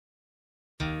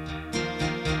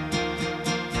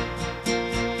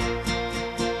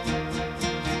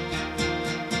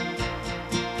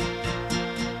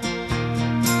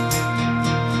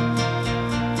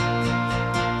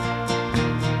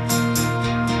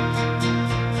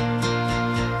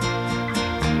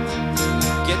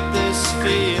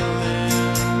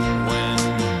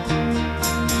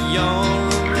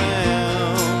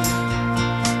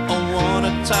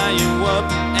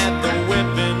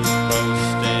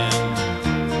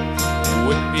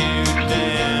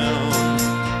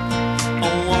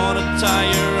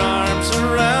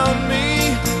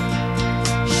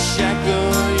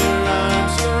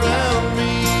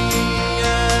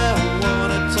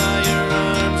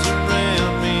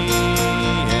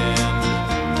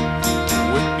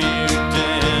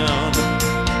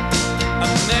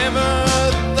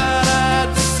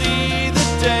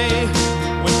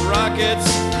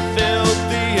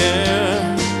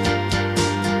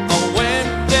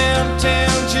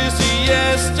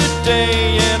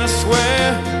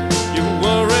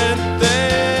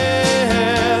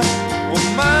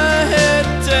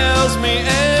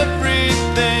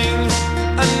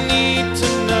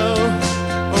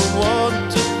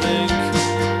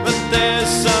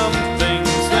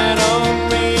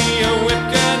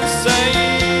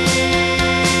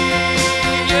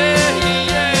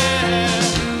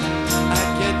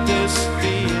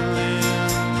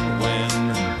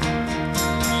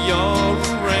you're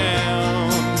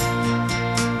around.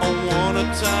 I wanna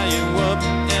tie you up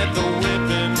at the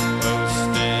whipping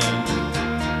post and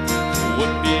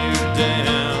whip you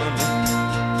down.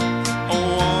 I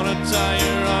wanna tie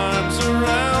your arms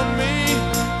around me,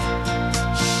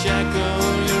 shackle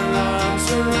your arms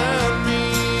around me.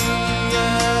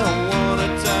 I wanna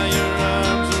tie your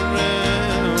arms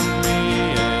around me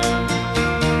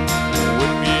and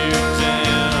whip you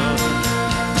down.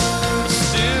 I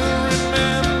still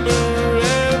remember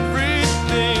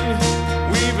everything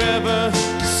we've ever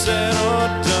said or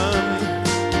done.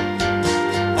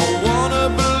 I wanna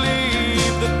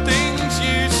believe the things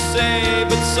you say,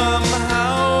 but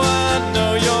somehow I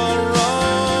know you're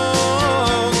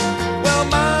wrong. Well,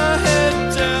 my head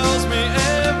tells me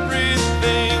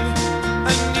everything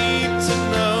I need to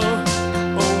know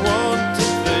or want to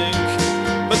think,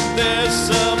 but there's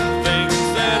some things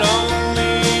that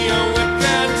only we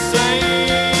can say.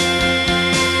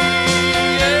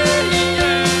 Yeah,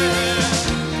 yeah.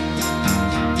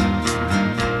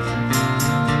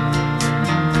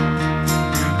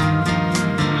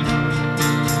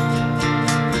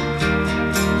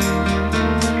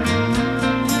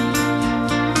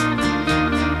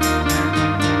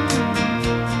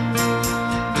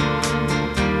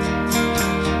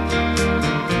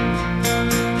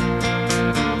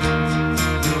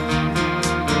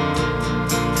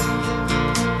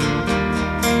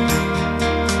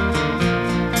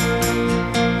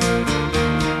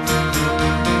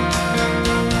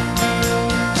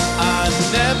 I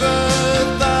never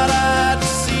thought I'd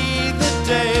see the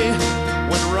day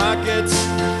when rockets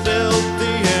filled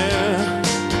the air.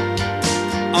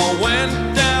 I went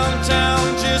downtown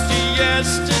just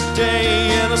yesterday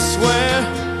and I swear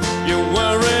you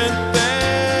weren't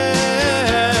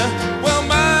there. Well,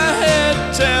 my head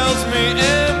tells me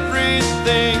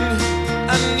everything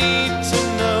I need to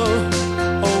know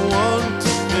or want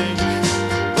to think,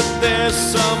 but there's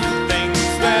some